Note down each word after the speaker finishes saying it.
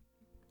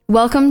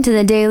Welcome to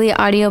the Daily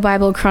Audio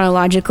Bible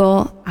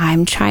Chronological.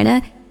 I'm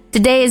China.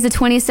 Today is the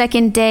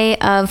 22nd day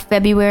of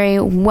February.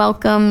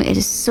 Welcome. It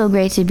is so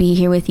great to be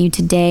here with you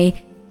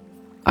today.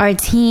 Our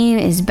team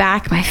is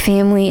back. My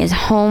family is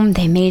home.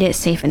 They made it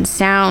safe and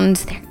sound.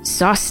 They're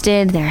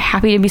exhausted. They're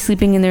happy to be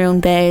sleeping in their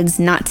own beds,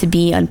 not to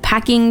be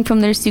unpacking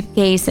from their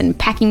suitcase and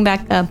packing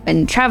back up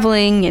and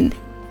traveling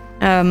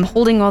and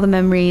holding all the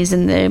memories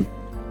and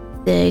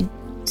the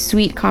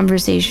sweet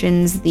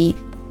conversations, the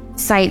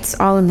sights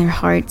all in their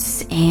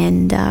hearts.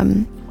 And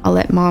I'll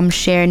let Mom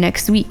share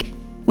next week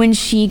when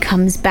she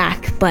comes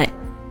back. But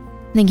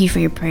thank you for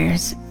your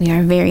prayers. We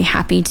are very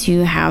happy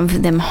to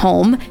have them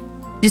home.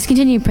 Just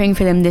continue praying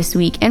for them this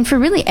week and for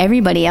really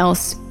everybody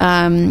else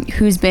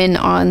who's been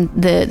on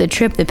the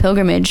trip, the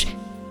pilgrimage.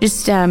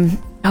 Just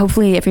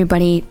hopefully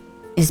everybody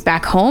is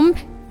back home,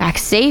 back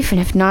safe.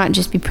 And if not,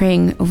 just be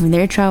praying over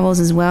their travels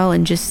as well.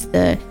 And just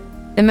the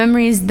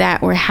memories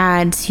that were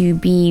had to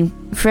be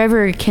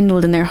forever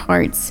kindled in their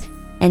hearts.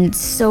 And it's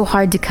so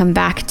hard to come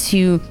back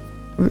to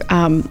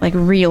like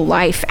real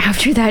life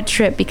after that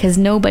trip because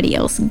nobody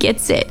else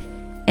gets it.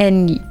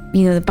 And,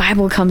 you know, the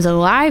Bible comes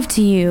alive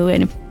to you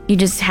and you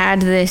just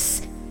had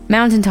this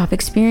mountaintop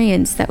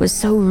experience that was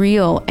so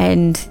real.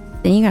 And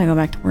then you gotta go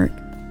back to work.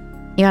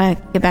 You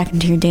gotta get back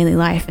into your daily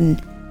life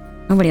and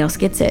nobody else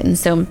gets it. And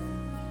so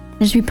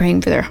just be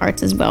praying for their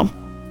hearts as well.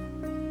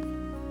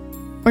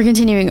 We're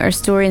continuing our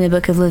story in the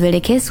book of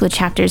Leviticus with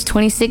chapters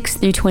 26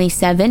 through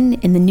 27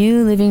 in the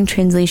New Living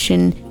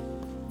Translation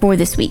for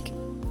this week.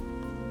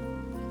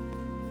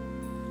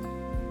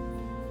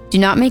 Do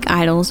not make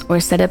idols or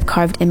set up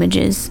carved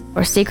images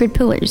or sacred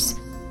pillars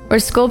or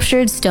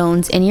sculptured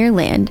stones in your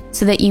land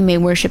so that you may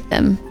worship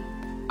them.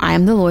 I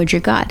am the Lord your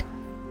God.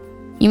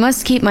 You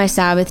must keep my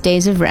Sabbath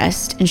days of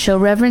rest and show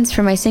reverence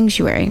for my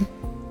sanctuary.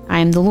 I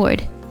am the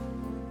Lord.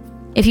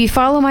 If you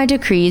follow my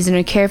decrees and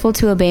are careful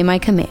to obey my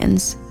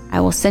commands, I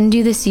will send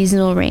you the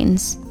seasonal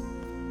rains.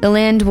 The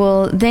land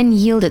will then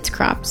yield its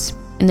crops,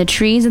 and the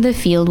trees of the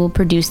field will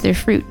produce their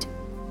fruit.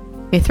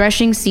 Your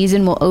threshing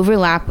season will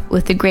overlap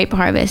with the grape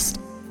harvest,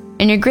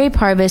 and your grape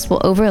harvest will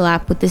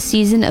overlap with the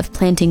season of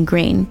planting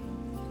grain.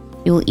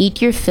 You will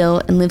eat your fill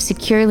and live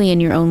securely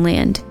in your own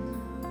land.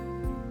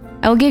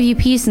 I will give you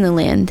peace in the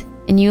land,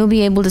 and you will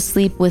be able to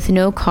sleep with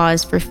no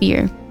cause for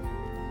fear.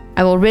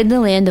 I will rid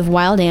the land of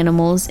wild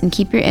animals and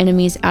keep your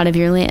enemies out of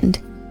your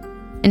land.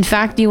 In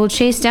fact, you will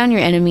chase down your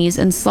enemies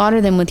and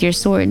slaughter them with your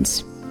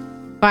swords.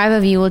 5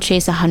 of you will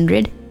chase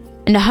 100,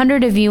 and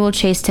 100 of you will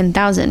chase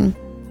 10,000.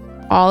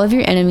 All of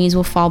your enemies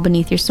will fall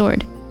beneath your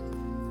sword.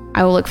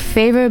 I will look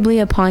favorably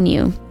upon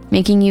you,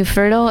 making you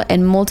fertile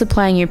and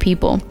multiplying your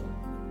people.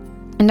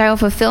 And I will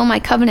fulfill my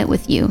covenant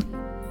with you.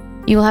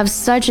 You will have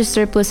such a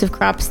surplus of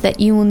crops that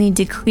you will need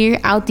to clear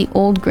out the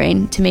old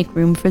grain to make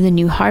room for the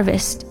new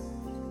harvest.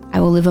 I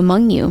will live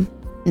among you,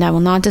 and I will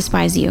not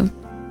despise you.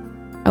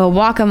 I will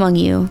walk among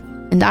you,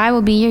 and I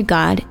will be your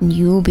God, and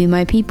you will be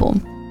my people.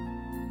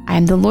 I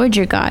am the Lord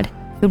your God,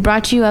 who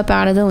brought you up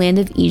out of the land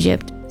of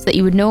Egypt, so that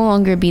you would no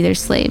longer be their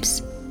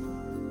slaves.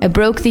 I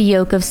broke the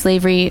yoke of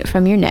slavery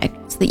from your neck,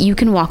 so that you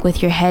can walk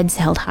with your heads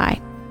held high.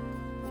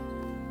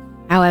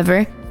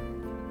 However,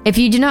 if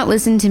you do not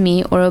listen to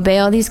me or obey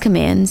all these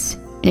commands,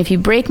 and if you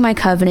break my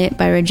covenant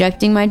by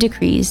rejecting my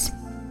decrees,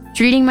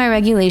 treating my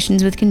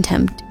regulations with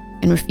contempt,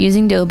 and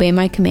refusing to obey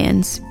my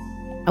commands,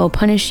 I will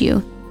punish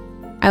you.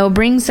 I will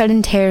bring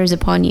sudden terrors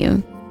upon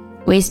you,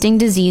 wasting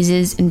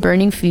diseases and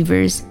burning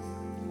fevers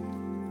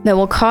that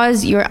will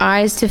cause your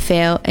eyes to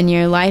fail and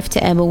your life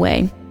to ebb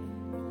away.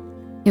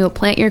 You will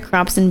plant your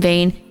crops in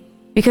vain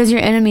because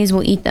your enemies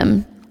will eat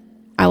them.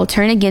 I will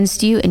turn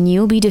against you and you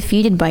will be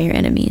defeated by your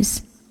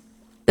enemies.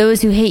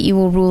 Those who hate you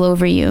will rule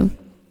over you,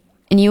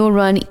 and you will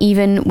run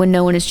even when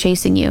no one is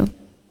chasing you.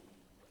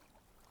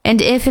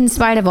 And if in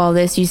spite of all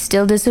this you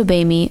still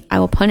disobey me, I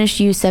will punish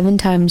you 7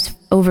 times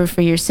over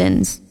for your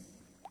sins.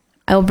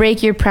 I will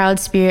break your proud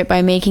spirit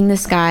by making the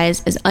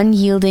skies as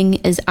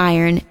unyielding as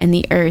iron and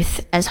the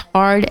earth as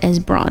hard as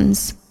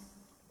bronze.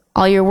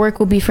 All your work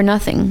will be for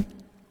nothing,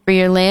 for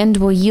your land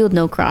will yield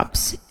no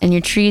crops, and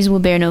your trees will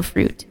bear no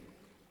fruit.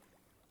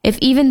 If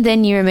even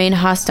then you remain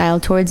hostile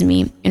towards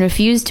me and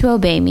refuse to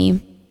obey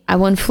me, I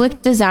will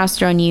inflict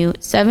disaster on you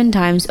 7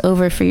 times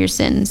over for your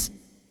sins.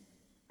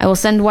 I will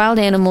send wild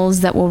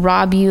animals that will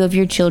rob you of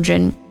your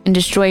children and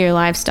destroy your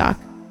livestock.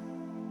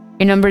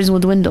 Your numbers will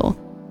dwindle,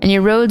 and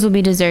your roads will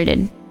be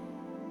deserted.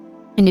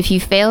 And if you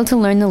fail to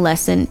learn the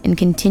lesson and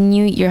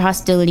continue your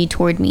hostility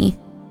toward me,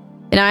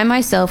 then I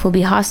myself will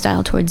be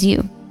hostile towards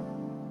you.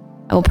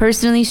 I will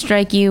personally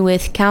strike you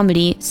with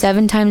calamity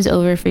 7 times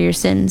over for your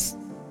sins.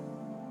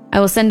 I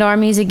will send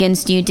armies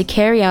against you to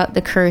carry out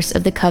the curse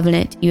of the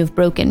covenant you have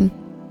broken.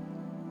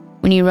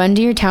 When you run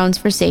to your towns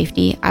for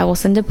safety, I will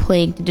send a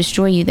plague to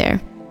destroy you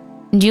there,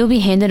 and you will be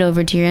handed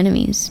over to your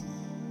enemies.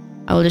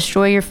 I will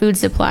destroy your food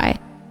supply,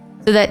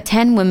 so that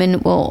 10 women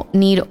will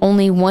need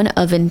only 1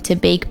 oven to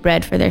bake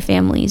bread for their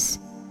families.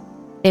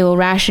 They will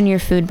ration your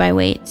food by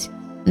weight,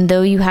 and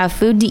though you have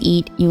food to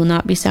eat, you will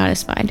not be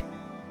satisfied.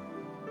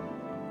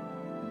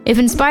 If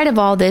in spite of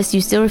all this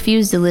you still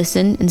refuse to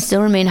listen and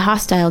still remain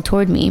hostile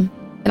toward me,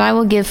 then I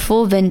will give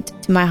full vent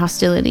to my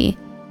hostility.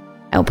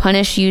 I will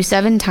punish you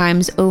 7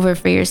 times over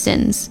for your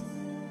sins.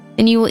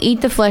 Then you will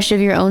eat the flesh of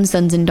your own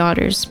sons and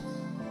daughters.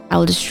 I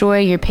will destroy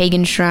your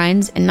pagan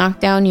shrines and knock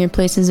down your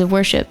places of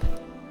worship.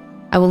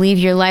 I will leave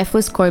your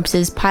lifeless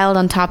corpses piled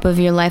on top of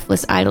your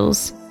lifeless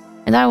idols,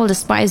 and I will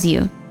despise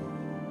you.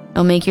 I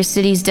will make your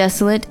cities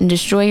desolate and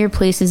destroy your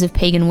places of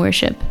pagan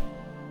worship.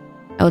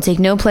 I will take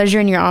no pleasure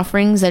in your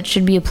offerings that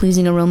should be a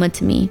pleasing aroma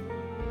to me.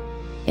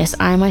 Yes,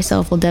 I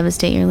myself will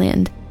devastate your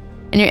land,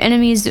 and your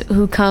enemies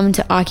who come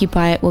to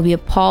occupy it will be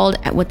appalled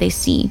at what they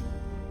see.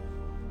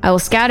 I will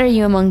scatter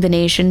you among the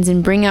nations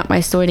and bring out my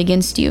sword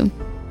against you.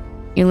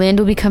 Your land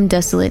will become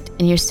desolate,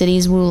 and your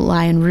cities will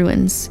lie in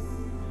ruins.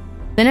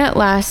 Then at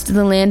last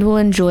the land will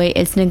enjoy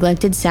its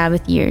neglected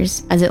Sabbath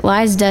years, as it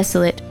lies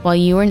desolate while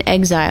you are in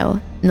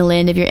exile in the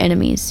land of your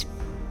enemies.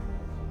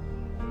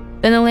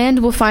 Then the land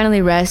will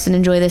finally rest and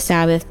enjoy the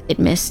Sabbath it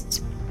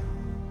missed.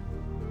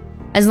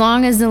 As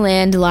long as the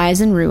land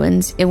lies in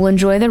ruins, it will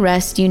enjoy the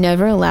rest you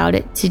never allowed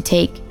it to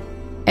take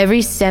every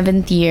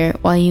 7th year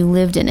while you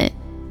lived in it.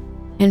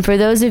 And for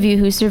those of you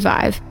who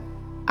survive,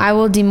 I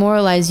will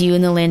demoralize you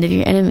in the land of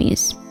your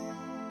enemies.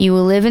 You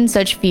will live in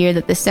such fear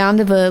that the sound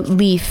of a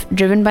leaf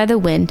driven by the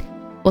wind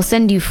will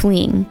send you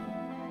fleeing.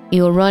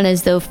 You will run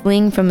as though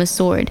fleeing from a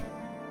sword,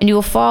 and you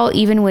will fall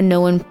even when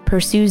no one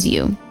pursues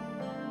you.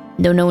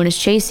 Though no one is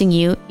chasing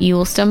you, you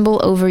will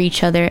stumble over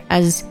each other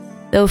as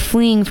though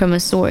fleeing from a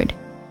sword.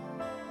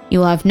 You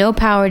will have no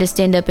power to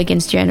stand up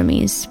against your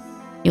enemies.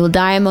 You will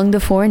die among the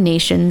foreign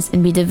nations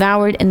and be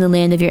devoured in the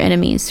land of your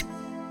enemies.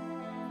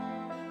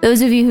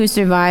 Those of you who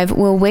survive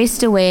will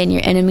waste away in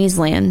your enemies'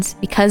 lands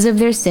because of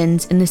their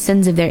sins and the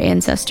sins of their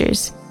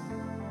ancestors.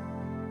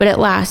 But at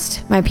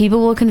last, my people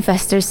will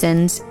confess their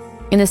sins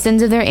and the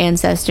sins of their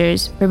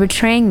ancestors for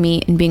betraying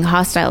me and being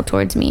hostile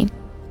towards me.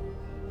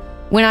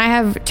 When I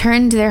have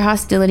turned their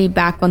hostility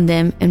back on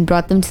them and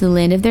brought them to the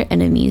land of their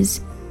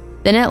enemies,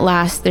 then at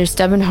last their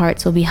stubborn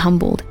hearts will be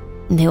humbled,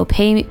 and they will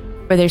pay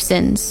for their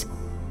sins.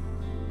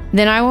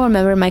 Then I will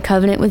remember my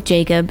covenant with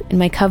Jacob, and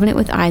my covenant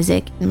with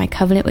Isaac, and my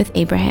covenant with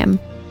Abraham,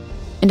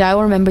 and I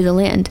will remember the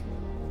land.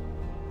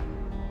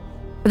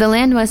 For the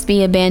land must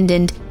be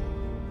abandoned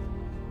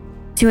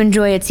to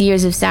enjoy its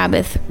years of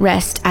Sabbath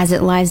rest as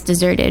it lies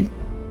deserted.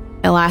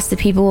 At last the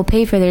people will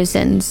pay for their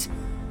sins,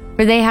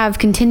 for they have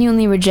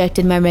continually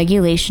rejected my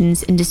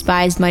regulations and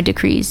despised my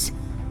decrees.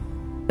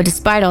 But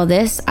despite all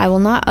this, I will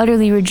not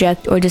utterly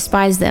reject or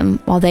despise them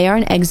while they are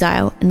in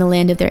exile in the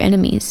land of their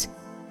enemies.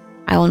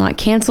 I will not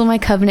cancel my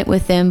covenant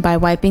with them by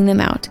wiping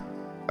them out,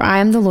 for I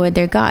am the Lord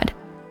their God.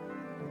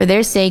 For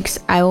their sakes,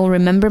 I will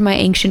remember my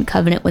ancient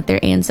covenant with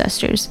their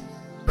ancestors,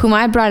 whom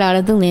I brought out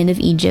of the land of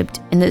Egypt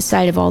in the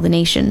sight of all the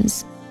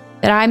nations,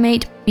 that I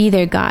might be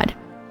their God.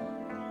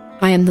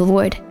 I am the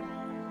Lord.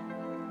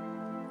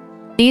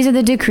 These are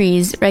the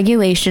decrees,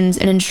 regulations,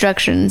 and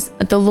instructions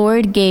that the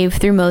Lord gave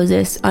through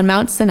Moses on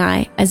Mount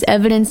Sinai as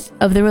evidence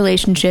of the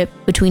relationship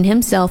between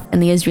himself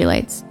and the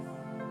Israelites.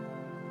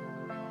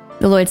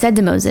 The Lord said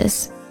to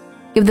Moses,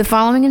 "Give the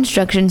following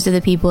instructions to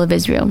the people of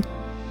Israel.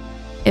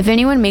 If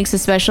anyone makes a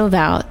special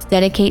vow to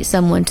dedicate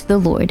someone to the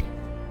Lord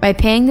by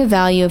paying the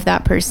value of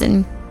that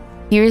person,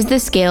 here is the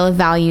scale of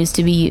values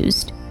to be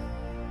used.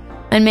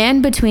 A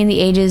man between the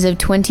ages of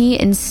 20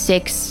 and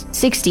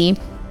 60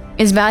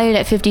 is valued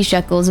at 50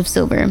 shekels of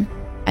silver,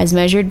 as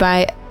measured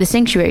by the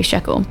sanctuary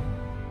shekel.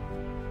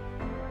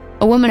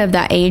 A woman of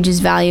that age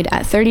is valued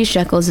at 30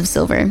 shekels of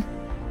silver.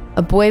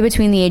 A boy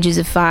between the ages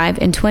of 5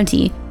 and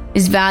 20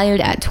 is valued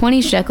at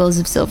 20 shekels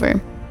of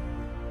silver.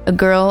 A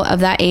girl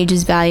of that age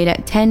is valued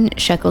at 10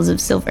 shekels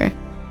of silver.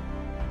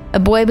 A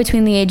boy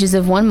between the ages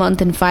of 1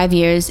 month and 5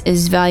 years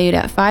is valued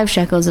at 5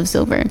 shekels of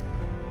silver.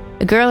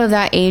 A girl of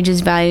that age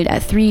is valued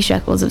at 3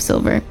 shekels of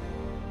silver.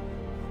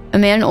 A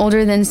man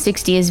older than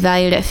 60 is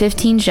valued at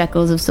 15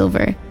 shekels of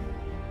silver.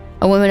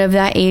 A woman of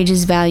that age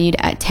is valued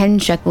at 10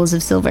 shekels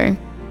of silver.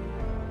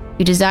 If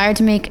you desire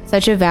to make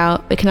such a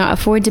vow but cannot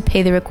afford to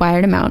pay the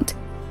required amount,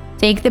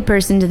 take the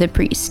person to the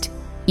priest.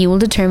 He will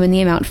determine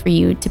the amount for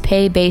you to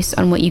pay based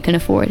on what you can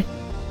afford.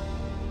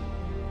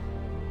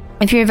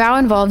 If your vow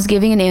involves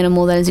giving an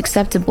animal that is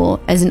acceptable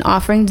as an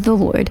offering to the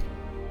Lord,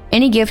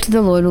 any gift to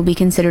the Lord will be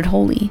considered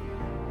holy.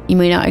 You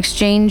may not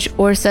exchange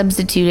or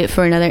substitute it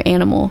for another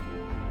animal,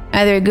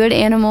 either a good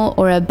animal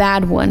or a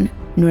bad one,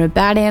 nor a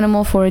bad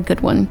animal for a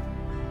good one.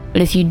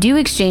 But if you do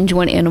exchange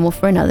one animal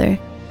for another,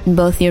 then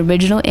both the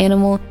original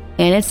animal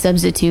and its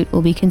substitute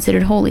will be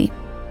considered holy.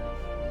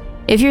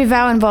 If your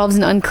vow involves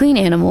an unclean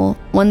animal,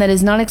 one that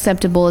is not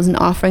acceptable as an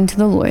offering to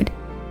the Lord,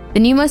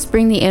 then you must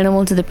bring the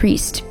animal to the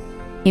priest.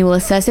 He will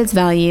assess its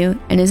value,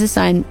 and his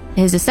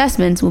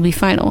assessments will be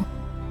final,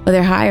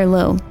 whether high or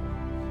low.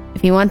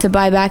 If you want to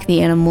buy back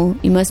the animal,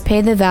 you must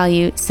pay the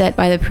value set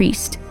by the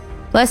priest,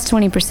 plus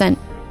 20%.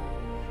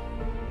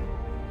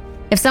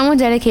 If someone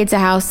dedicates a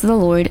house to the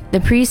Lord,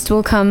 the priest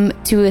will come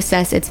to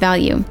assess its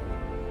value.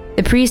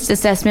 The priest's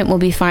assessment will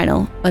be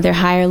final, whether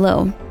high or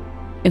low.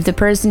 If the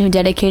person who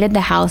dedicated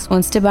the house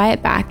wants to buy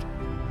it back,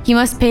 he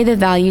must pay the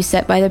value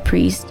set by the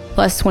priest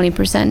plus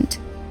 20%.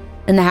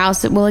 Then the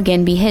house will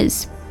again be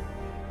his.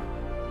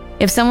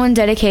 If someone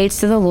dedicates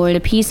to the Lord a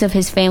piece of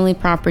his family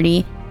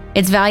property,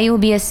 its value will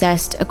be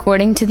assessed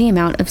according to the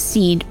amount of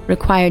seed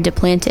required to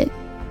plant it.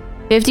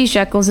 50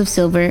 shekels of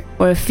silver,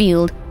 or a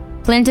field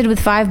planted with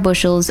 5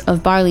 bushels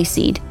of barley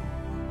seed.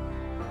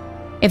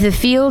 If the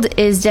field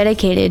is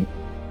dedicated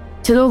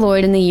to the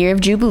Lord in the year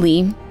of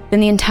Jubilee, then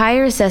the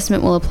entire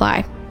assessment will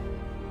apply.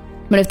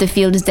 But if the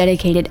field is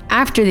dedicated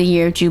after the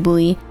year of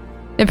Jubilee,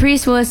 the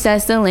priest will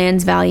assess the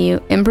land's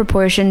value in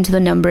proportion to the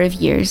number of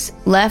years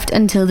left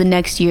until the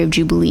next year of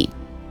Jubilee,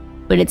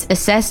 but its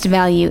assessed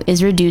value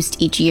is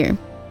reduced each year.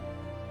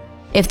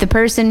 If the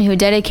person who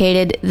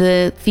dedicated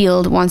the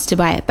field wants to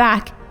buy it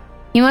back,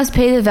 he must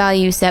pay the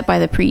value set by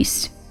the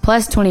priest,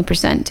 plus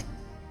 20%.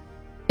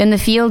 Then the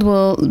field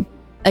will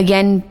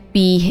again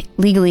be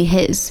legally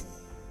his.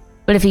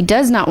 But if he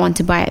does not want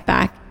to buy it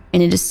back,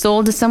 and it is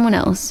sold to someone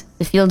else,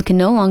 the field can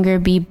no longer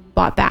be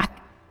bought back.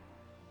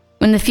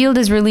 When the field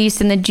is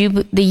released in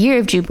the year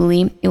of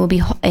Jubilee, it will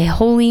be a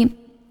holy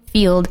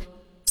field,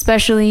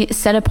 specially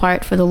set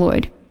apart for the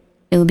Lord.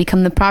 It will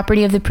become the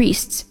property of the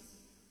priests.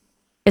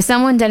 If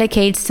someone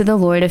dedicates to the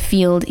Lord a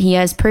field he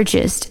has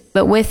purchased,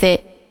 but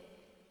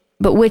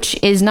which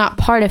is not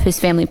part of his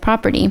family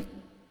property,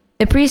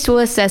 the priest will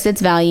assess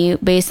its value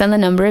based on the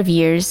number of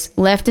years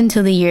left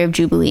until the year of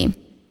Jubilee.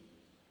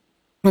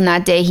 On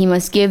that day, he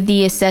must give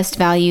the assessed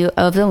value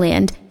of the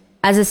land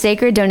as a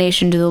sacred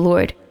donation to the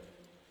Lord.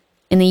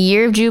 In the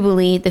year of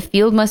Jubilee, the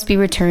field must be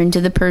returned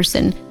to the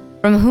person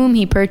from whom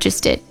he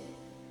purchased it,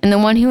 and the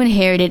one who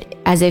inherited it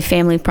as a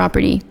family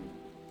property.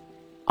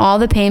 All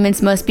the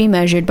payments must be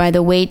measured by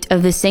the weight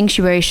of the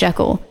sanctuary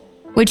shekel,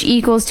 which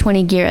equals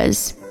 20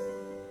 gerahs.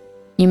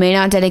 You may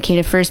not dedicate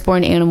a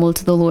firstborn animal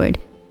to the Lord,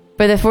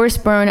 for the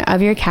firstborn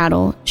of your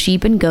cattle,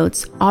 sheep, and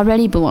goats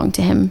already belong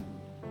to him.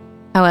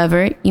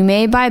 However, you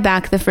may buy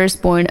back the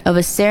firstborn of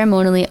a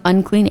ceremonially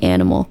unclean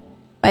animal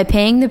by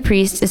paying the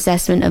priest's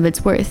assessment of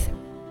its worth,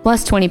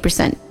 plus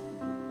 20%.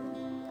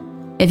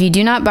 If you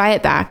do not buy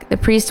it back, the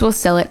priest will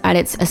sell it at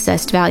its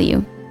assessed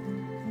value.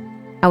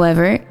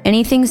 However,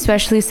 anything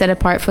specially set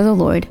apart for the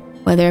Lord,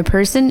 whether a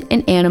person,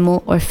 an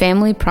animal, or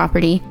family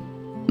property,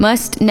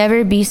 must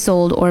never be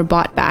sold or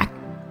bought back.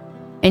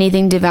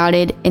 Anything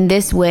devoted in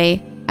this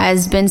way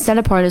has been set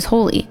apart as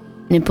holy,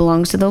 and it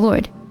belongs to the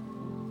Lord.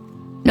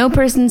 No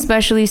person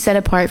specially set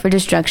apart for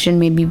destruction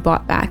may be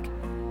bought back.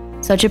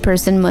 Such a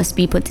person must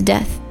be put to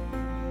death.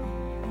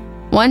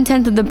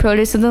 1/10 of the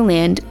produce of the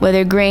land,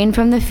 whether grain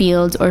from the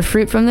fields or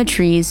fruit from the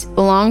trees,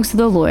 belongs to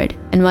the Lord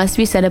and must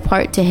be set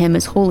apart to him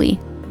as holy.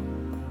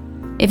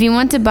 If you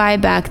want to buy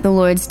back the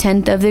Lord's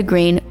 10th of the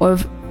grain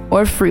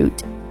or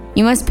fruit,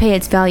 you must pay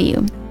its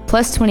value,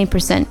 plus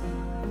 20%.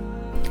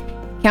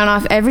 Count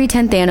off every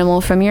 10th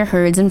animal from your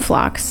herds and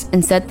flocks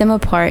and set them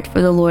apart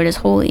for the Lord as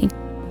holy.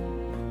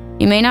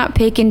 You may not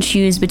pick and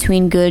choose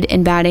between good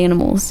and bad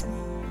animals,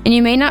 and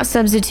you may not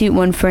substitute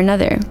one for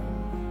another.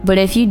 But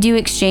if you do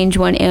exchange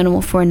one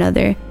animal for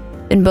another,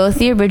 then both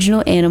the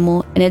original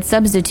animal and its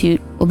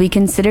substitute will be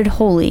considered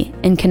holy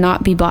and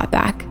cannot be bought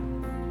back.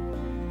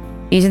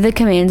 These are the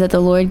commands that the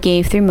Lord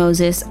gave through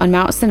Moses on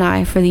Mount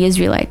Sinai for the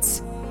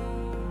Israelites.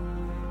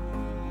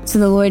 So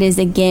the Lord is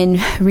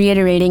again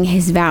reiterating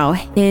his vow,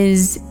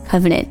 his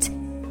covenant,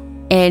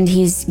 and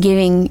he's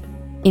giving,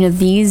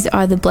 these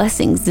are the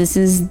blessings. This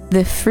is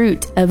the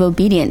fruit of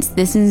obedience.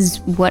 This is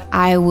what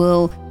I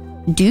will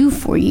do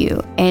for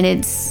you. And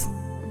it's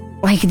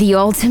like the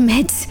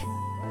ultimate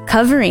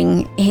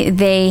covering.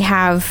 They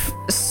have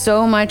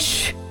so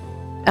much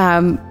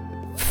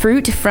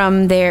fruit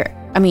from their,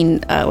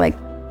 like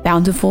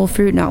bountiful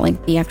fruit, not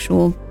like the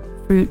actual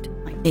fruit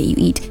like that you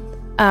eat,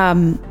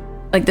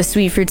 like the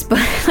sweet fruits, but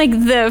like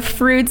the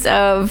fruits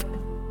of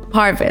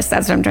harvest.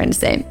 That's what I'm trying to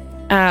say.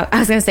 I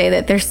was going to say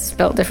that they're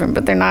spelled different,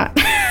 but they're not.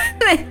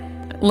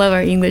 Love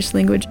our English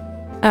language.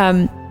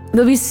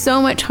 There'll be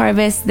so much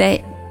harvest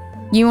that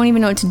you won't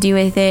even know what to do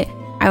with it.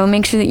 I will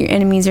make sure that your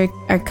enemies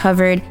are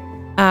covered.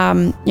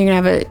 You're going to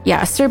have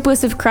a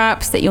surplus of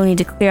crops that you'll need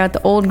to clear out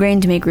the old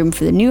grain to make room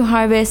for the new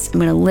harvest. I'm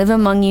going to live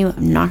among you.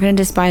 I'm not going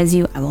to despise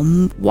you. I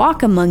will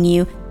walk among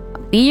you.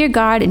 I'll be your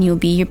God and you'll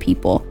be your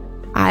people.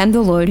 I am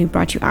the Lord who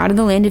brought you out of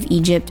the land of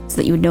Egypt so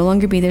that you would no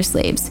longer be their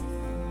slaves.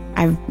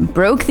 I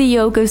broke the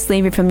yoke of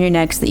slavery from your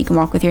neck so that you can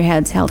walk with your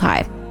heads held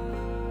high.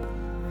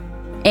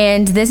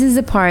 And this is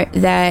the part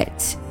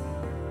that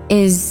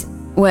is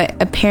what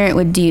a parent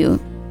would do.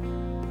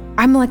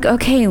 I'm like,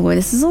 okay, Lord,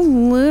 this is a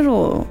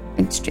little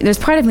extreme. There's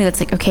part of me that's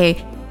like,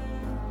 okay,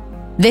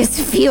 this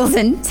feels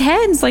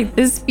intense. Like,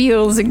 this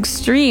feels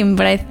extreme.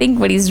 But I think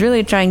what he's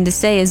really trying to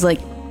say is like,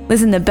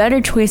 listen, the better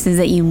choice is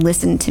that you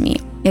listen to me.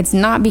 It's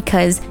not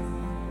because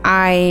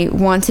I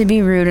want to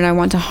be rude and I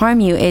want to harm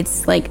you.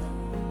 It's like,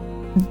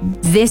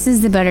 this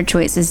is the better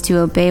choice, is to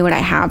obey what I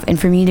have and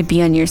for me to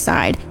be on your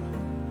side.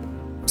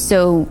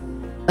 So,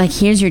 like,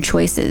 here's your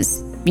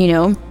choices,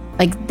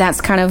 Like, that's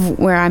kind of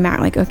where I'm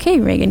at. Like, okay,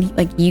 Reagan,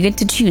 like, you get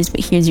to choose,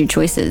 but here's your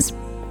choices.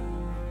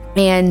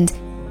 And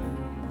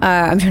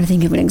I'm trying to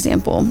think of an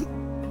example.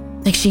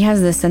 like, she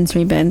has this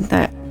sensory bed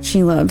that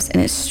she loves,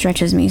 and it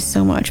stretches me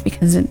so much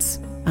because it's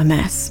a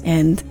mess.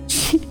 And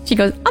she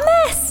goes, "A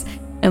mess!"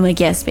 I'm like,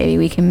 "Yes, baby,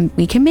 we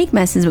can make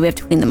messes, but we have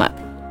to clean them up."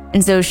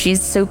 And so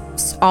she's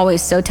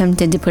always so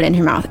tempted to put it in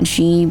her mouth.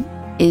 And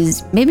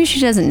maybe she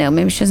doesn't know,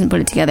 maybe she doesn't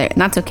put it together,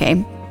 and that's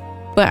okay.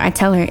 But I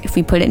tell her, if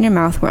we put it in her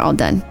mouth, we're all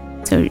done.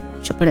 So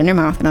she'll put it in her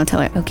mouth, and I'll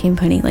tell her, "Okay,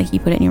 honey, like, you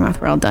put it in your mouth,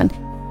 we're all done."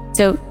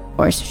 So, of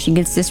course, she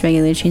gets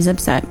dysregulated, she's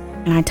upset.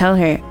 And I tell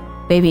her,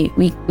 "Baby,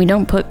 we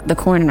don't put the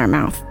corn in our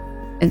mouth.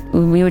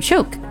 We would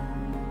choke."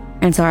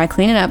 And so I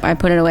clean it up, I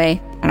put it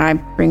away, and I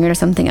bring her to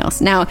something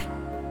else. Now,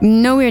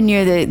 nowhere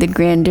near the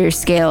grander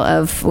scale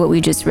of what we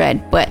just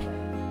read, but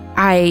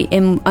I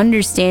am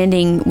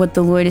understanding what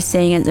the Lord is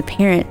saying as a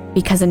parent,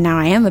 because now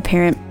I am a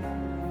parent,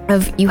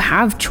 of you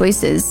have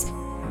choices.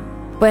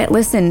 But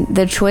listen,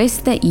 the choice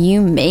that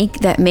you make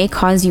that may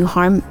cause you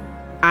harm,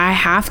 I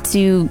have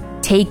to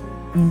take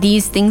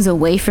these things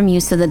away from you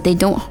so that they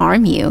don't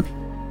harm you.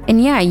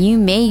 And yeah, you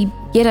may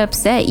get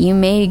upset, you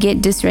may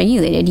get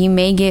dysregulated, you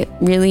may get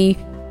really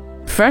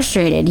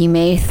frustrated, you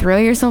may throw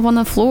yourself on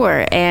the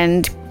floor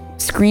and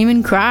scream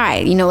and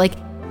cry, like,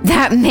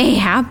 that may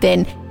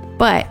happen.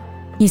 But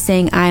he's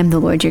saying, "I am the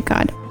Lord your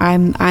God.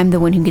 I'm the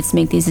one who gets to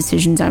make these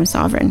decisions. I'm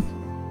sovereign."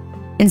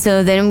 And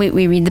so then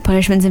we read the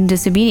punishments of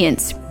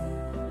disobedience.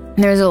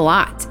 There's a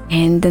lot.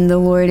 And then the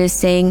Lord is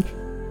saying,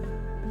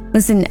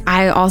 "Listen,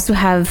 I also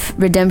have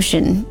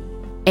redemption.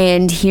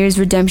 And here's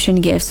redemption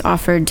gifts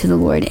offered to the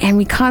Lord." And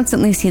we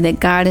constantly see that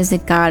God is a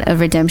God of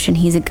redemption.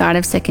 He's a God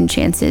of second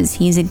chances.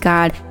 He's a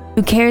God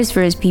who cares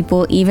for his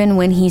people, even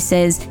when he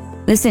says,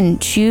 "Listen,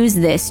 choose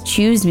this,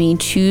 choose me,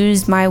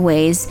 choose my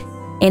ways,"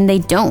 and they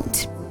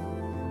don't.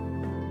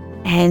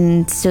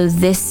 And so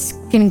this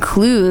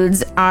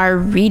concludes our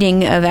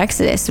reading of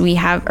Exodus.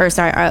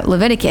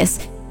 Leviticus.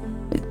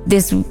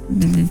 These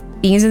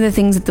are the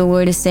things that the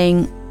Lord is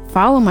saying: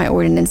 follow my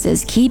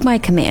ordinances, keep my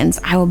commands.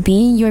 I will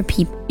be your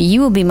people.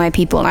 You will be my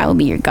people, and I will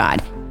be your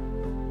God.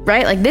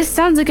 Right? Like, this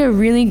sounds like a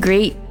really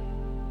great,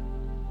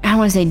 I don't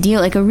want to say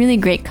deal, like a really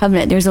great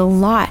covenant. There's a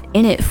lot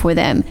in it for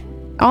them.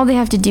 All they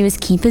have to do is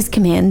keep his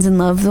commands and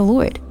love the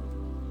Lord.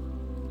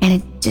 And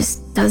it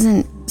just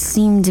doesn't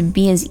seem to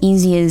be as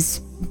easy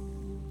as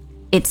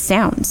it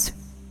sounds.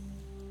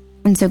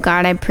 And so,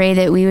 God, I pray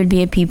that we would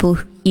be a people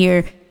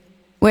here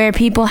where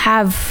people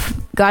have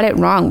got it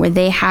wrong, where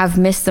they have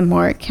missed the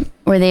mark,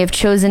 where they have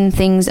chosen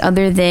things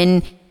other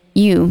than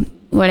you.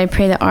 Lord, I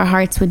pray that our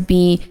hearts would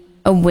be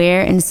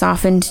aware and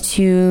softened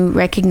to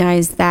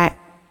recognize that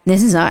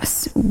this is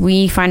us.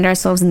 We find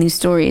ourselves in these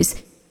stories.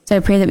 So I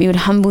pray that we would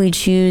humbly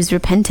choose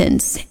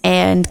repentance,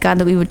 and God,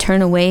 that we would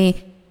turn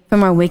away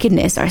from our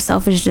wickedness, our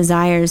selfish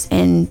desires,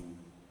 and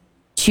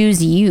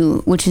choose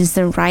you, which is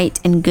the right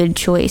and good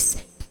choice.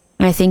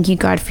 And I thank you,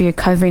 God, for your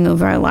covering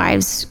over our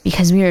lives,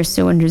 because we are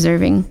so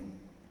undeserving.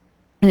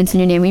 And it's in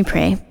your name we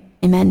pray.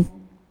 Amen.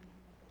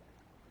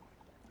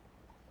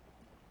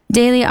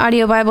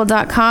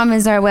 DailyAudioBible.com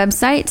is our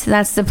website.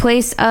 That's the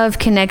place of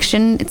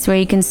connection. It's where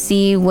you can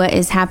see what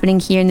is happening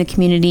here in the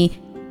community,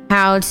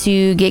 how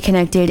to get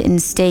connected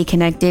and stay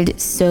connected.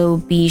 So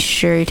be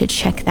sure to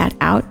check that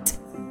out.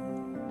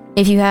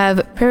 If you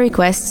have prayer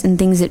requests and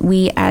things that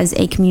we as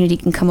a community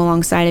can come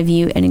alongside of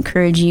you and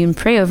encourage you and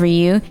pray over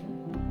you,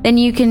 then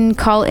you can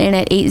call in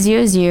at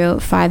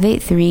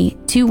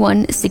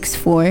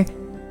 800-583-2164.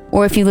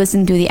 Or if you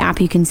listen through the app,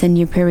 you can send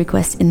your prayer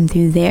requests in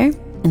through there,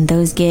 and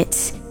those get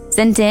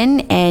sent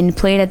in and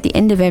played at the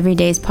end of every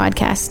day's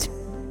podcast.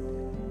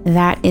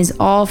 That is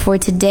all for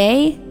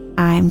today.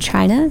 I'm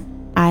China.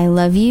 I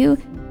love you,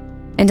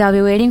 and I'll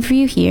be waiting for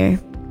you here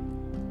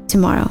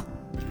tomorrow.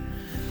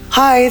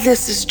 Hi,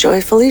 this is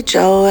Joyfully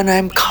Joe, and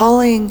I'm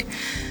calling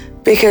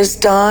because,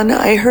 Dawn,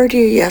 I heard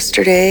you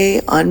yesterday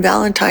on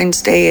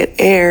Valentine's Day. It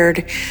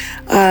aired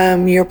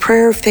your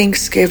prayer of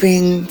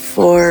thanksgiving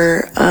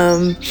for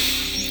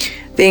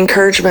the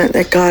encouragement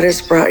that God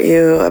has brought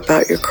you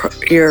about your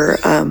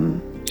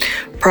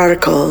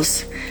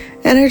prodigals.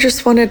 And I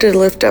just wanted to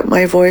lift up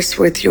my voice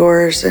with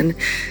yours and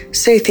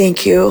say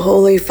thank you,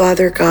 Holy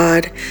Father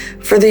God,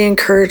 for the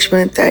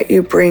encouragement that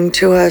you bring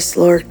to us,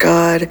 Lord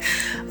God.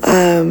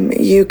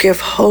 You give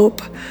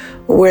hope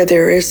where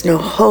there is no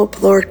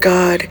hope, Lord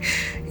God.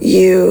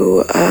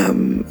 You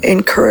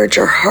encourage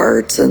our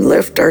hearts and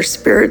lift our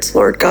spirits,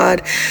 Lord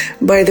God,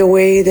 by the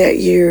way that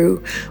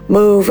you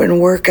move and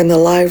work in the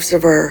lives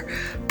of our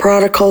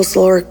prodigals,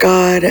 Lord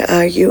God.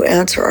 You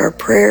answer our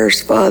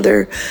prayers,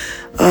 Father.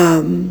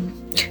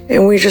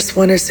 And we just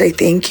want to say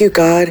thank you,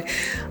 God.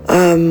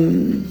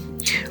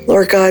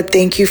 Lord God,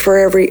 thank you for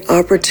every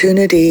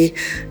opportunity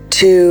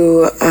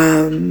to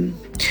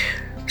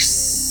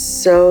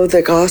sow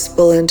the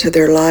gospel into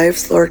their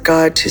lives, Lord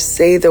God, to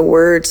say the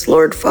words,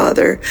 Lord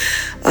Father.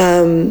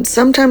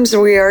 Sometimes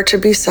we are to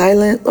be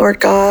silent, Lord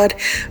God,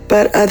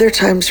 but other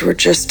times we're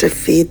just to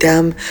feed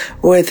them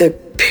with the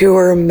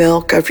pure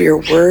milk of your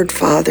word,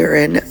 Father,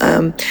 and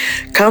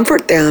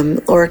comfort them,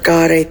 Lord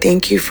God. I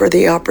thank you for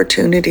the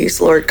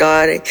opportunities, Lord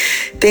God. I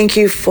thank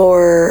you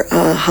for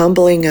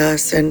humbling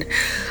us and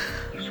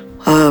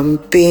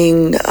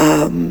being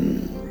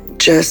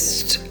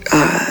just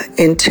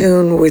in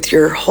tune with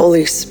your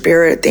Holy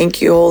Spirit.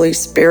 Thank you, Holy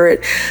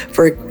Spirit,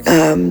 for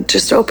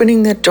just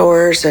opening the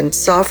doors and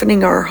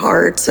softening our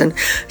hearts and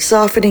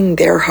softening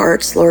their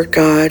hearts, Lord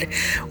God.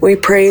 We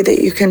pray that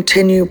you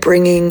continue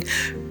bringing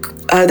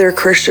other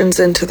Christians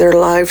into their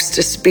lives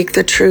to speak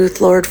the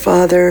truth, Lord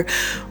Father.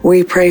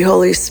 We pray,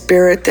 Holy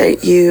Spirit,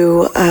 that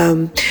you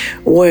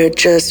would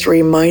just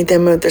remind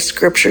them of the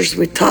scriptures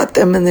we taught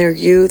them in their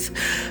youth,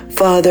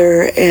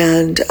 Father.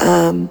 And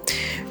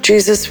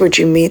Jesus, would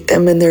you meet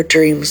them in their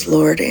dreams,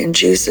 Lord, in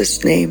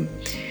Jesus' name.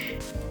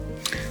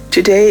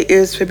 Today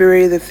is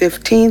February the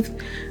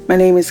 15th. My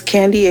name is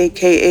Candy,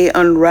 aka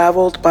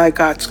Unraveled by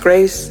God's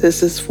Grace.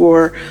 This is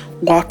for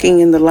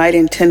Walking in the Light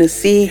in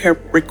Tennessee. Her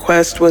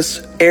request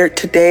was aired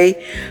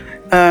today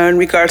in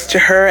regards to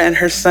her and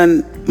her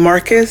son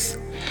Marcus.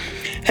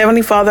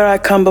 Heavenly Father, I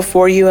come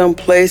before you and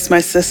place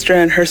my sister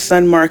and her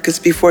son Marcus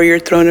before your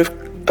throne of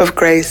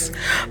grace.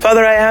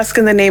 Father, I ask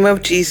in the name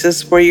of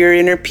Jesus for your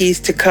inner peace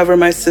to cover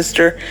my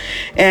sister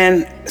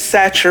and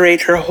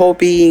saturate her whole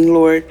being,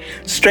 Lord.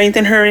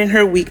 Strengthen her in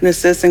her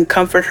weaknesses and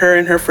comfort her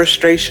in her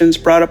frustrations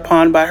brought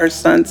upon by her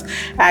son's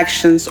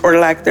actions or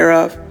lack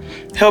thereof.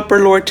 Help her,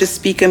 Lord, to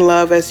speak in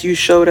love as you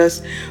showed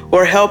us,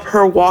 or help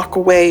her walk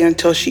away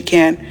until she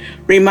can.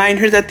 Remind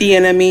her that the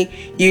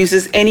enemy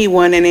uses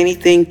anyone and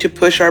anything to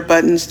push our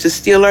buttons, to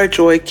steal our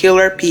joy, kill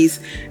our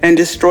peace, and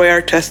destroy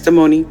our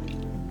testimony.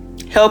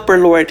 Help her,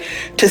 Lord,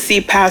 to see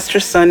past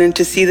her son and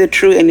to see the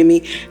true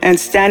enemy and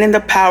stand in the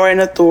power and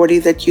authority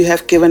that you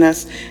have given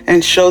us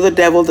and show the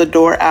devil the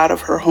door out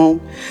of her home.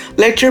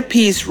 Let your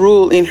peace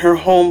rule in her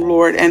home,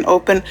 Lord, and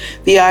open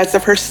the eyes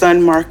of her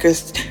son,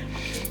 Marcus,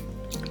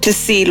 to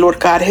see,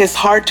 Lord God, his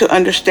heart to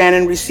understand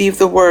and receive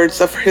the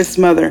words of his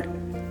mother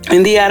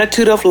in the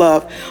attitude of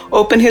love.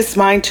 Open his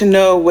mind to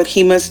know what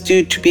he must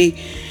do to be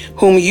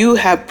whom you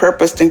have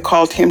purposed and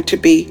called him to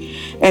be,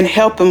 and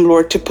help him,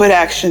 Lord, to put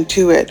action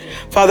to it.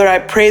 Father, I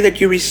pray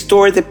that you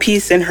restore the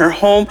peace in her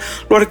home,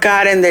 Lord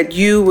God, and that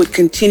you would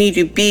continue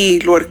to be,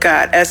 Lord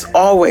God, as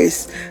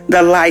always,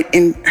 the light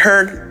in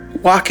her,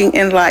 walking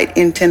in light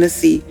in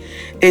Tennessee.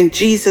 In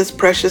Jesus'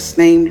 precious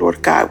name,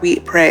 Lord God, we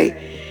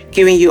pray,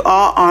 giving you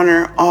all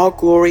honor, all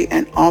glory,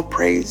 and all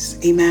praise.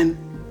 Amen.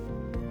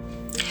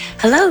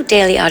 Hello,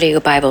 Daily Audio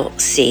Bible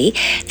C.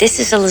 This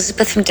is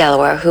Elizabeth from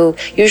Delaware, who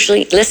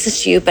usually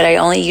listens to you, but I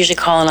only usually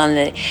call in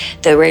on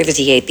the regular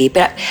DAB.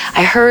 But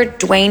I heard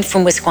Dwayne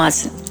from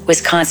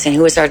Wisconsin,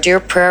 who is our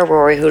dear prayer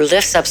warrior, who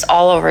lifts up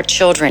all of our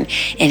children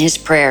in his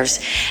prayers.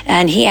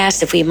 And he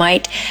asked if we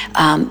might,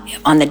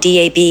 on the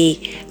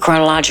DAB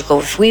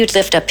chronological, if we would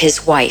lift up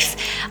his wife.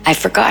 I've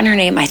forgotten her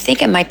name. I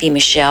think it might be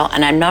Michelle,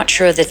 and I'm not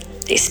sure that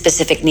the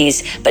specific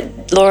needs.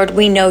 But Lord,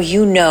 we know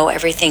you know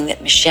everything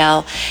that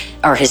Michelle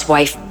or his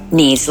wife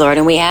needs, Lord,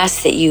 and we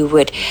ask that you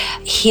would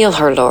heal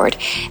her, Lord.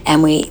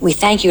 And we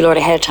thank you, Lord,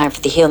 ahead of time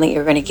for the healing that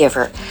you're going to give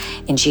her.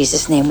 In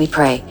Jesus' name we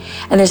pray.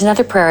 And there's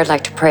another prayer I'd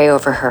like to pray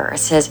over her. It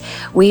says,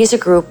 we as a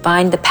group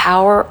bind the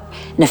power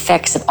and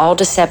effects of all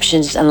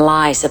deceptions and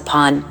lies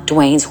upon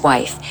Dwayne's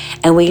wife,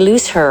 and we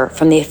loose her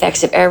from the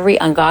effects of every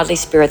ungodly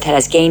spirit that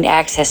has gained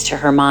access to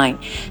her mind,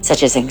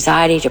 such as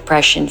anxiety,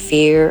 depression,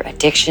 fear,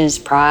 addictions,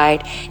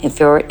 pride,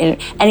 inferiority,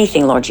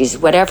 anything, Lord Jesus,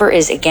 whatever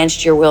is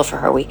against your will for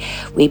her,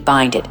 we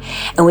bind it.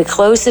 And we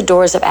close the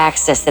doors of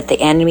access that the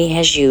enemy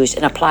has used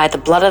and apply the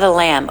blood of the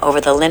Lamb over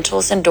the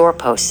lintels and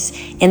doorposts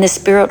in the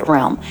spirit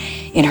realm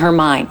in her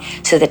mind,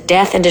 so that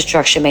death and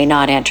destruction may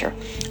not enter.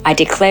 I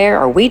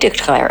declare, or we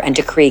declare and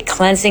decree,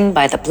 cleansing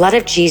by the blood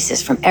of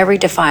Jesus from every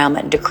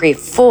defilement, and decree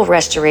full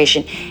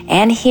restoration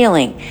and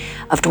healing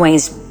of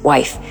Dwayne's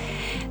wife,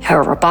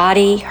 her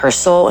body, her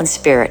soul, and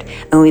spirit.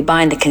 And we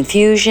bind the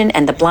confusion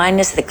and the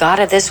blindness of the God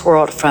of this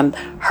world from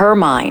her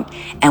mind.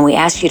 And we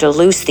ask you to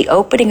loose the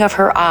opening of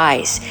her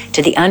eyes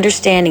to the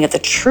understanding of the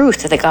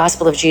truth of the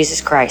gospel of Jesus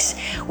Christ.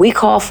 We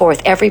call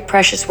forth every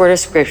precious word of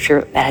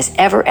scripture that has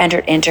ever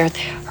entered into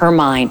her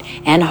mind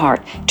and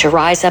heart to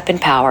rise up in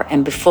power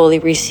and be fully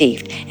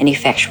received and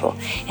effectual.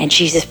 In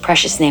Jesus'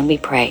 precious name we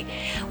pray.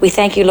 We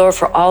thank you, Lord,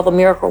 for all the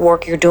miracle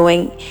work you're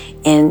doing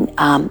in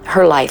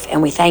her life.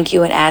 And we thank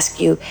you and ask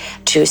you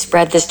to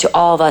spread this to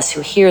all of us who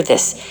hear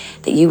this,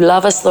 that you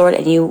love us, Lord,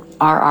 and you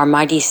are our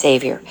mighty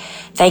Savior.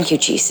 Thank you,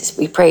 Jesus.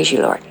 We praise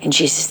you, Lord. In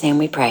Jesus' name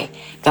we pray.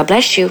 God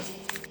bless you.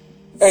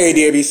 Hey,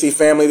 the ABC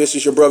family. This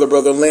is your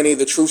brother Lenny,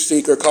 the Truth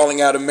Seeker,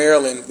 calling out of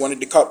Maryland.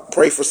 Wanted to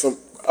pray for some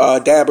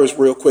dabbers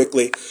real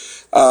quickly.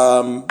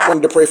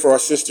 Wanted to pray for our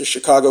sister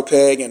Chicago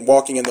Peg and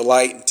Walking in the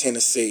Light in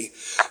Tennessee.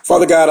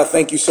 Father God, I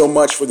thank you so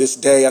much for this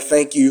day. I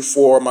thank you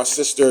for my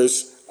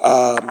sisters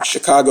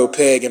Chicago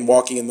Peg and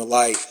Walking in the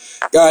Light.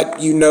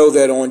 God, you know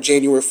that on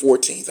January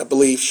 14th, I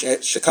believe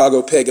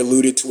Chicago Peg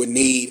alluded to a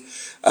need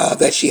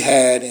that she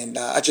had. And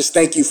I just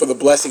thank you for the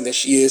blessing that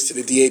she is to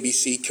the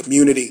DABC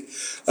community.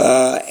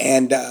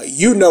 And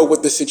you know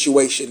what the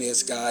situation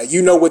is, God.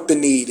 You know what the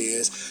need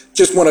is.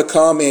 just want to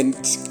come and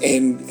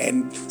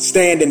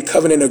stand in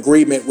covenant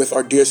agreement with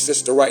our dear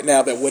sister right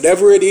now, that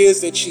whatever it is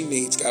that she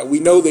needs, God, we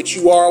know that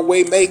you are a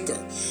way maker,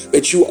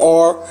 that you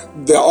are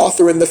the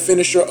author and the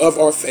finisher of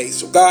our faith.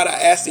 So God, I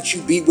ask that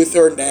you be with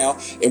her now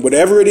and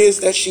whatever it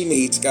is that she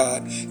needs,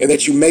 God, and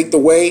that you make the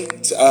way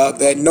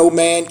that no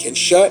man can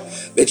shut,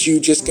 that you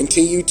just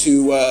continue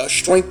to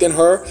strengthen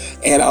her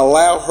and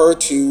allow her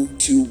to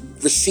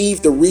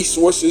receive the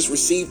resources,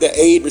 receive the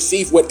aid,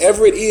 receive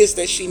whatever it is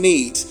that she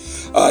needs.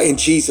 In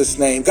Jesus'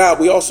 name. God,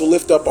 we also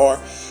lift up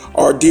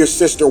our dear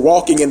sister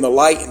walking in the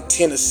light in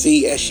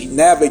Tennessee as she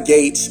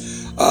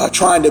navigates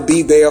trying to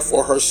be there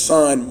for her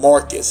son,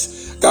 Marcus.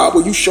 God,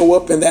 will you show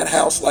up in that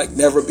house like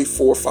never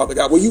before, Father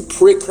God? Will you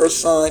prick her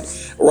son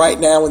right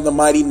now in the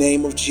mighty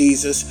name of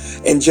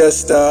Jesus and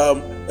just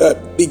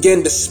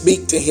begin to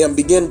speak to him,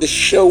 begin to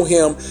show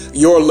him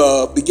your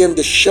love, begin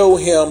to show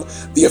him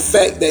the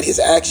effect that his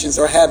actions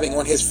are having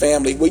on his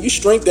family. Will you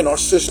strengthen our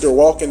sister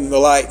walking in the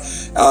light?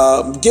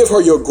 Give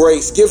her your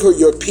grace, give her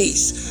your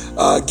peace,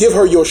 give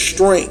her your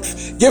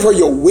strength, give her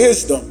your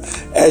wisdom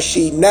as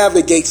she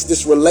navigates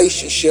this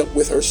relationship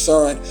with her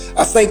son.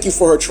 I thank you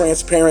for her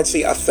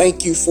transparency. I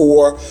thank you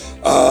for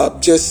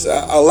just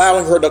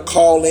allowing her to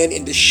call in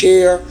and to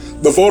share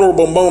the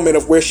vulnerable moment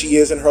of where she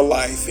is in her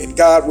life. And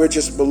God, we're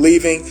just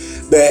believing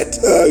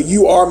that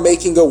you are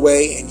making a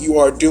way and you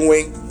are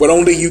doing what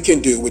only you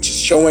can do, which is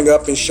showing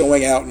up and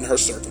showing out in her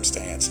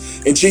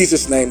circumstance. In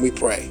Jesus' name we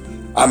pray.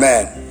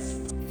 Amen.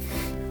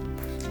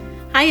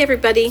 Hi,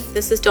 everybody.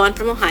 This is Dawn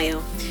from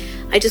Ohio.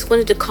 I just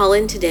wanted to call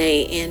in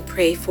today and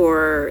pray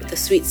for the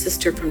sweet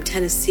sister from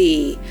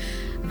Tennessee.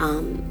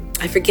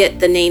 I forget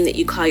the name that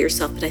you call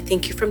yourself, but I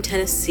think you're from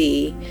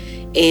Tennessee,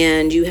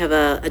 and you have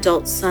an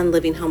adult son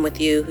living home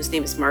with you whose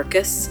name is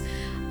Marcus.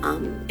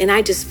 And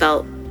I just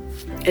felt,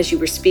 as you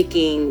were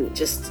speaking,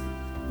 just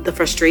the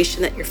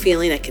frustration that you're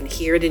feeling. I can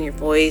hear it in your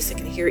voice. I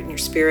can hear it in your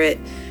spirit.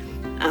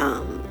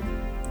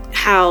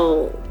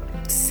 How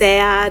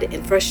sad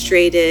and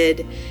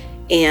frustrated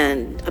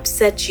and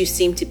upset you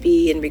seem to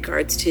be in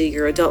regards to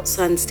your adult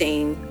son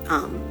staying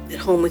at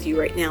home with you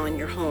right now in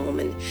your home.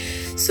 And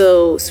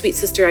so, sweet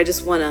sister, I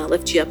just want to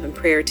lift you up in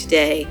prayer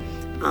today.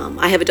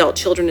 I have adult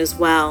children as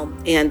well,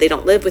 and they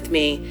don't live with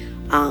me,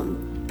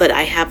 but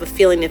I have a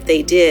feeling if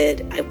they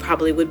did, I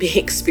probably would be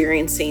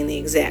experiencing the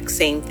exact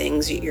same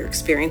things you're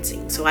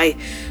experiencing. So I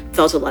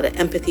felt a lot of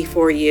empathy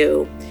for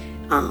you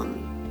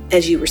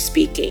as you were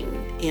speaking.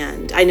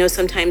 And I know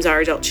sometimes our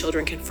adult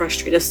children can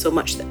frustrate us so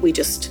much that we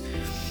just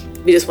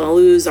want to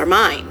lose our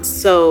minds.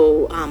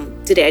 So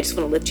today I just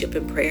want to lift you up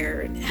in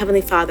prayer. And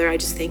Heavenly Father, I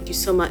just thank you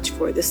so much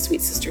for this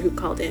sweet sister who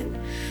called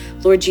in.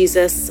 Lord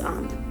Jesus,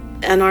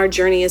 on our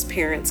journey as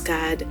parents,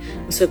 God,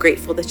 I'm so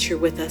grateful that you're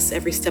with us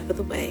every step of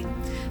the way.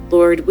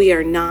 Lord, we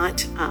are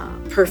not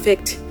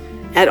perfect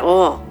at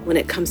all when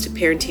it comes to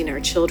parenting our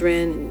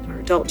children and our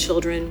adult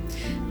children.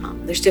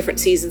 There's different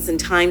seasons and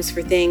times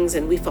for things,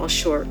 and we fall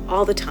short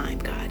all the time,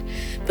 God.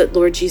 But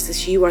Lord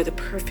Jesus, you are the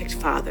perfect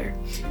Father.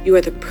 You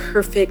are the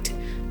perfect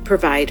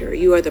provider.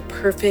 You are the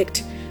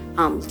perfect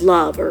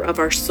lover of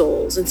our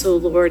souls. And so,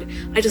 Lord,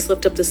 I just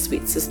lift up this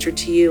sweet sister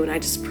to you, and I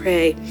just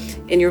pray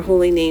in your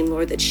holy name,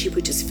 Lord, that she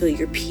would just feel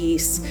your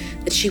peace,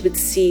 that she would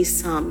see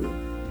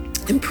some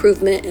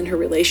improvement in her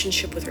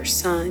relationship with her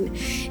son,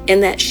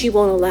 and that she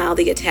won't allow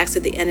the attacks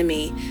of the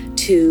enemy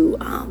to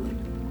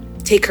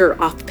take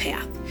her off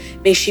path.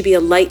 May she be a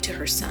light to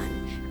her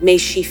son. May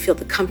she feel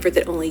the comfort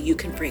that only you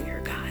can bring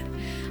her, God.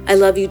 I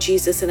love you,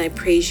 Jesus, and I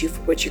praise you for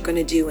what you're going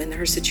to do in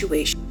her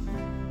situation.